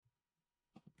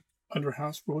Under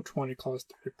House Rule 20, Clause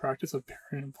 3, the practice of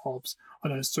pairing involves,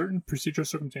 under certain procedural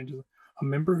circumstances, a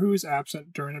member who is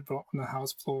absent during a vote on the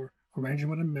House floor arranging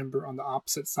with a member on the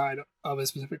opposite side of a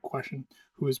specific question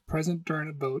who is present during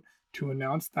a vote to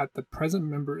announce that the present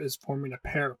member is forming a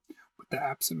pair with the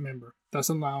absent member, thus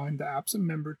allowing the absent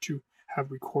member to have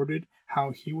recorded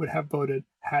how he would have voted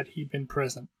had he been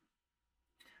present.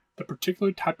 The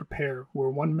particular type of pair where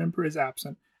one member is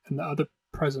absent and the other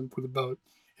present for the vote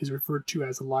is referred to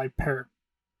as a live pair,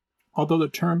 although the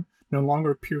term no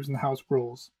longer appears in the House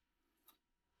rules.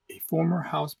 A former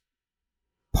House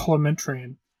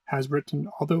parliamentarian has written,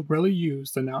 although rarely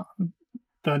used, the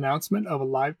announcement of a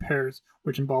live pairs,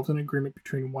 which involves an agreement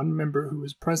between one member who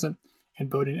is present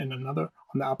and voting and another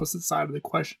on the opposite side of the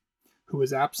question who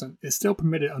is absent, is still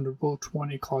permitted under Rule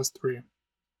 20, Clause 3.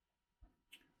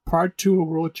 Prior to a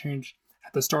rule change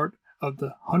at the start of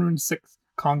the 106th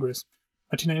Congress,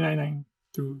 1999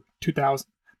 through 2000,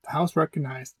 the House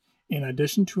recognized, in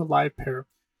addition to a live pair,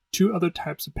 two other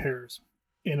types of pairs.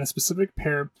 In a specific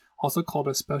pair, also called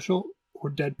a special or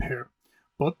dead pair,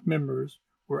 both members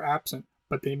were absent,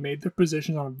 but they made their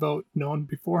positions on a vote known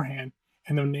beforehand,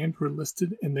 and their names were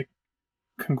listed in the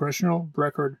congressional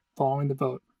record following the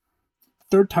vote.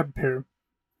 The third type of pair,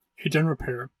 a general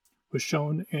pair, was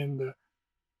shown in the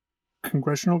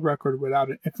congressional record without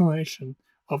an explanation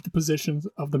of the positions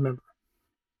of the member.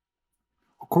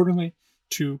 Accordingly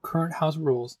to current House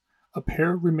rules, a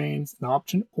pair remains an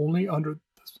option only under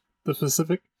the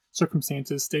specific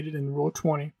circumstances stated in Rule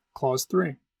 20, Clause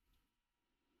 3.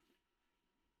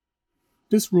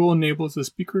 This rule enables the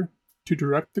Speaker to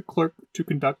direct the clerk to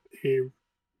conduct a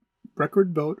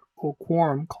record vote or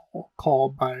quorum call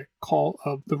by call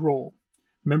of the roll.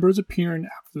 Members appearing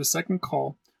after the second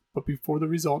call, but before the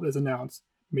result is announced,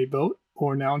 may vote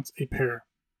or announce a pair.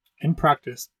 In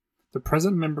practice, the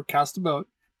present member casts a vote,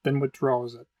 then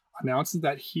withdraws it, announces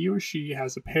that he or she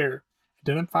has a pair,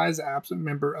 identifies the absent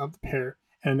member of the pair,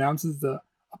 and announces the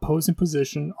opposing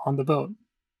position on the vote.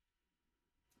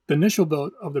 The initial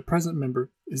vote of the present member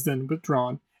is then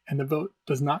withdrawn, and the vote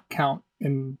does not count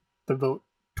in the vote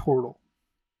total.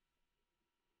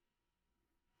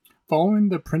 Following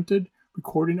the printed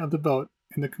recording of the vote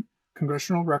in the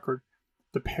congressional record,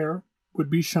 the pair would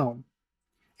be shown.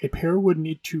 A pair would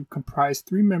need to comprise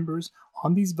three members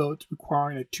on these votes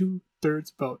requiring a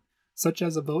 2/3 vote, such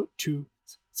as a vote to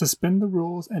suspend the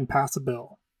rules and pass a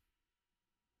bill.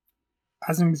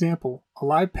 As an example, a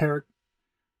live pair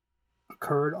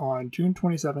occurred on June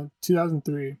 27,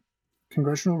 2003,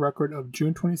 congressional record of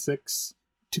June 26,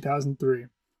 2003,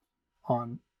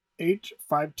 on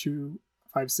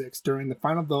H5256 during the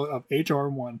final vote of H.R.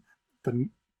 1, the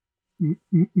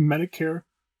Medicare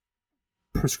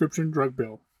prescription drug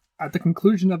bill. At the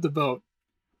conclusion of the vote,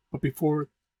 but before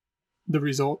the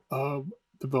result of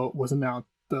the vote was announced,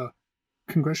 the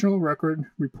congressional record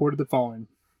reported the following.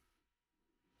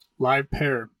 Live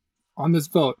pair. On this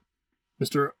vote,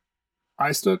 Mr.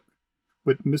 Eistuk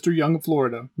with Mr. Young of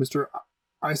Florida. Mr.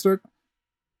 Eistuk,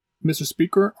 Mr.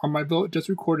 Speaker, on my vote just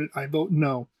recorded, I vote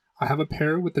no. I have a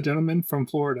pair with the gentleman from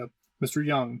Florida, Mr.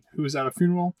 Young, who is at a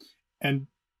funeral and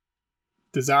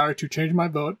desire to change my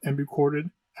vote and be recorded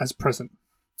as present.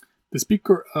 The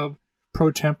Speaker of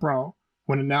pro tempore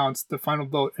when announced the final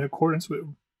vote in accordance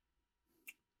with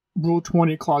Rule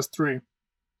 20, Clause 3.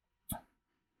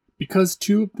 Because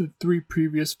two of the three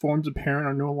previous forms of pairing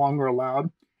are no longer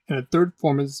allowed, and a third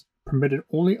form is permitted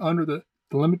only under the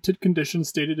limited conditions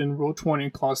stated in Rule 20,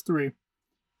 Clause 3,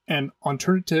 an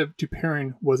alternative to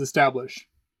pairing was established.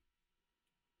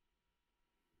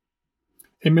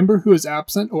 A member who is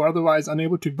absent or otherwise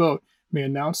unable to vote may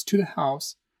announce to the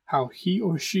House how he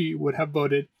or she would have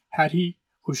voted had he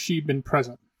or she been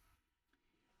present.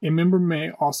 A member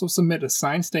may also submit a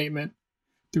signed statement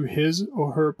through his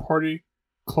or her party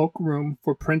cloakroom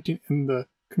for printing in the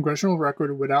congressional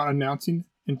record without announcing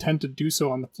intent to do so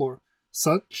on the floor.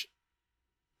 Such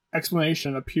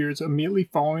explanation appears immediately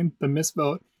following the missed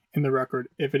vote in the record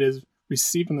if it is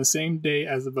received on the same day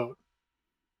as the vote.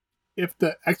 If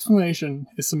the explanation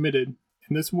is submitted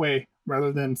in this way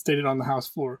rather than stated on the House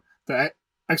floor, the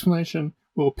explanation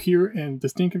will appear in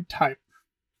distinctive type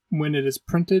when it is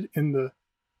printed in the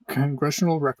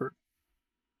congressional record.